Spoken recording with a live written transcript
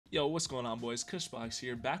Yo, what's going on, boys? Kushbox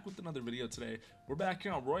here, back with another video today. We're back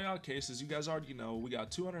here on Royale cases. You guys already know we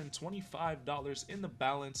got $225 in the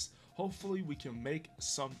balance. Hopefully we can make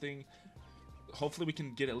something. Hopefully we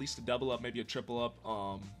can get at least a double up, maybe a triple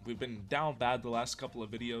up. We've been down bad the last couple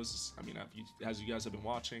of videos. I mean, as you guys have been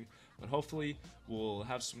watching, but hopefully we'll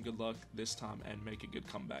have some good luck this time and make a good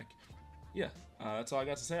comeback. Yeah, that's all I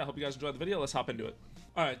got to say. I hope you guys enjoyed the video. Let's hop into it.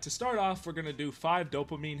 All right, to start off, we're gonna do 5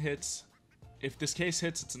 dopamine hits. If this case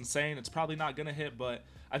hits, it's insane. It's probably not gonna hit, but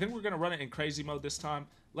I think we're gonna run it in crazy mode this time.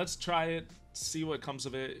 Let's try it, see what comes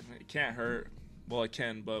of it. It can't hurt. Well, it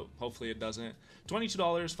can, but hopefully it doesn't.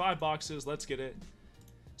 $22, 5 boxes. Let's get it.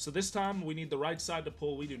 So this time we need the right side to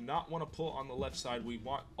pull. We do not want to pull on the left side. We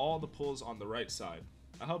want all the pulls on the right side.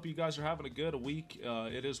 I hope you guys are having a good week.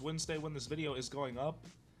 It is Wednesday when this video is going up.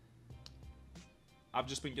 I've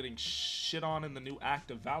just been getting shit on in the new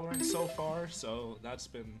act of Valorant so far, so that's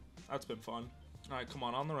been fun. All right, come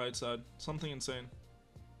on the right side. Something insane.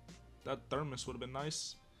 That thermos would have been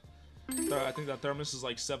nice. I think that thermos is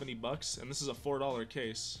like 70 bucks, and this is a $4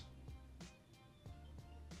 case.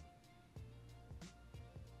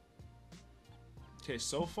 Okay,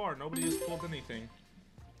 so far nobody has pulled anything.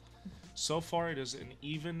 So far it is an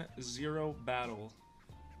even 0 battle.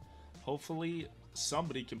 Hopefully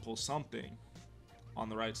somebody can pull something on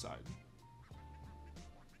the right side.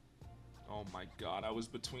 Oh my god, I was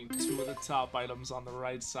between 2 of the top items on the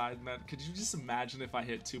right side, man. Could you just imagine if I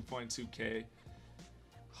hit 2.2k?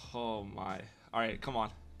 Oh my. Alright, come on.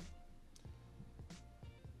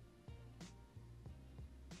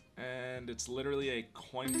 And it's literally a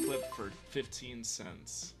coin flip for 15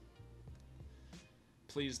 cents.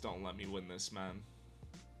 Please don't let me win this, man.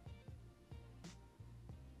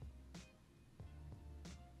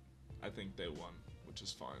 I think they won, which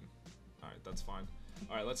is fine. Alright, that's fine.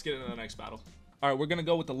 Alright, let's get into the next battle. Alright, we're going to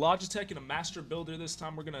go with the Logitech and a Master Builder this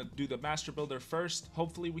time. We're going to do the Master Builder first.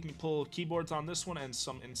 Hopefully we can pull keyboards on this one and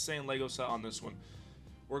some insane Lego set on this one.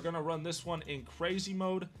 We're going to run this one in crazy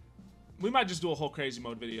mode. We might just do a whole crazy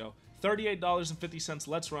mode video. $38.50.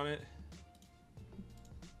 Let's run it.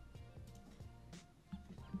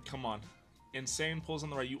 Come on. Insane pulls on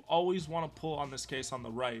the right. You always want to pull on this case on the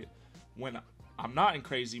right when I'm not in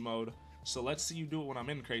crazy mode. So let's see you do it when I'm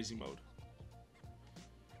in crazy mode.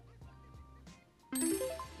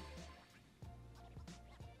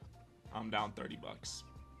 I'm down 30 bucks.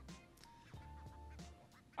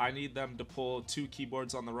 I need them to pull 2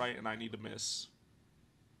 keyboards on the right, and I need to miss.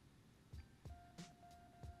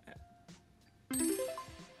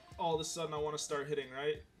 All of a sudden I want to start hitting,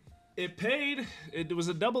 right? It paid. It was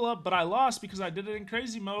a double up, but I lost because I did it in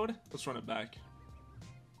crazy mode. Let's run it back.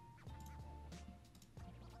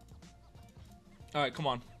 Alright, come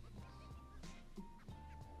on.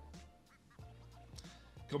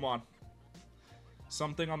 Come on.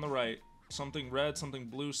 Something on the right. Something red, something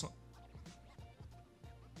blue.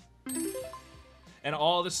 And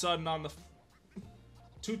all of a sudden on the...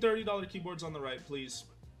 2 $30 keyboards on the right, please.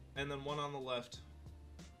 And then 1 on the left.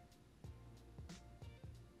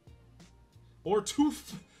 Or 2...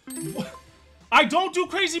 I don't do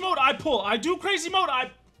crazy mode, I pull. I do crazy mode,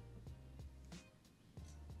 Alright,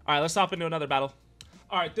 let's hop into another battle.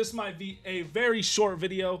 Alright, this might be a very short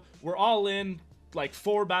video. We're all in. Like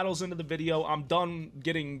 4 battles into the video. I'm done.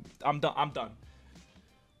 I'm done.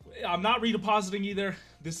 I'm not redepositing either.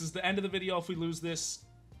 This is the end of the video if we lose this.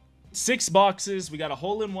 6 boxes. We got a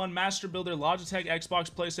hole-in-one, Master Builder, Logitech,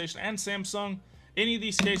 Xbox, PlayStation, and Samsung. Any of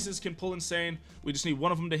these cases can pull insane. We just need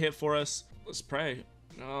one of them to hit for us. Let's pray.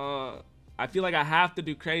 I feel like I have to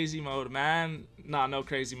do crazy mode, man. Nah, no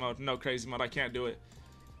crazy mode. No crazy mode. I can't do it.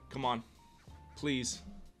 Come on. Please.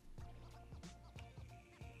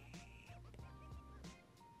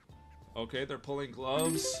 Okay, they're pulling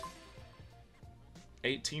gloves.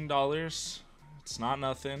 $18. It's not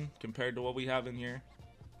nothing compared to what we have in here.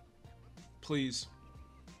 Please.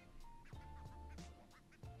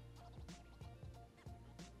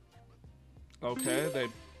 Okay, they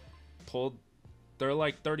pulled. They're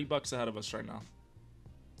like 30 bucks ahead of us right now.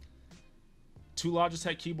 2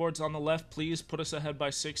 Logitech keyboards on the left, please. Put us ahead by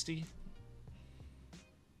 60.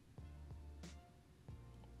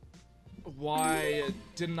 Why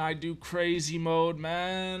didn't I do crazy mode,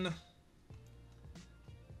 man?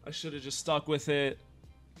 I should have just stuck with it.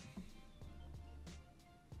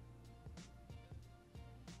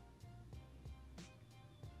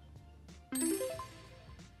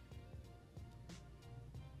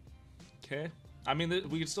 Okay. I mean,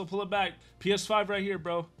 we can still pull it back. PS5 right here,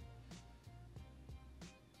 bro.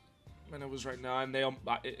 And it was right now, and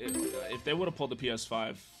if they would have pulled the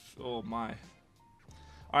PS5, oh my.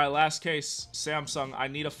 All right, last case, Samsung. I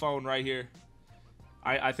need a phone right here.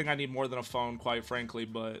 I think I need more than a phone, quite frankly,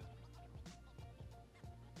 but...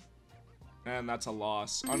 And that's a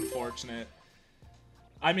loss. Unfortunate.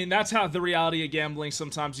 I mean, that's how the reality of gambling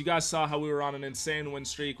sometimes. You guys saw how we were on an insane win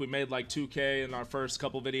streak. We made like 2K in our first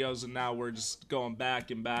couple videos, and now we're just going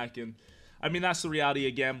back and back. And I mean, that's the reality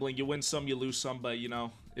of gambling. You win some, you lose some, but you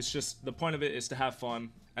know, it's just, the point of it is to have fun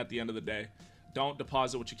at the end of the day. Don't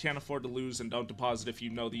deposit what you can't afford to lose, and don't deposit if you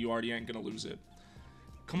know that you already ain't going to lose it.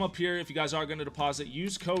 Come up here if you guys are going to deposit.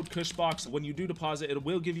 Use code Kushbox. When you do deposit, it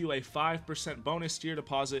will give you a 5% bonus to your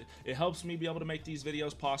deposit. It helps me be able to make these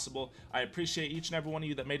videos possible. I appreciate each and every one of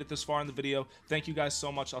you that made it this far in the video. Thank you guys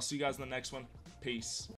so much. I'll see you guys in the next one. Peace.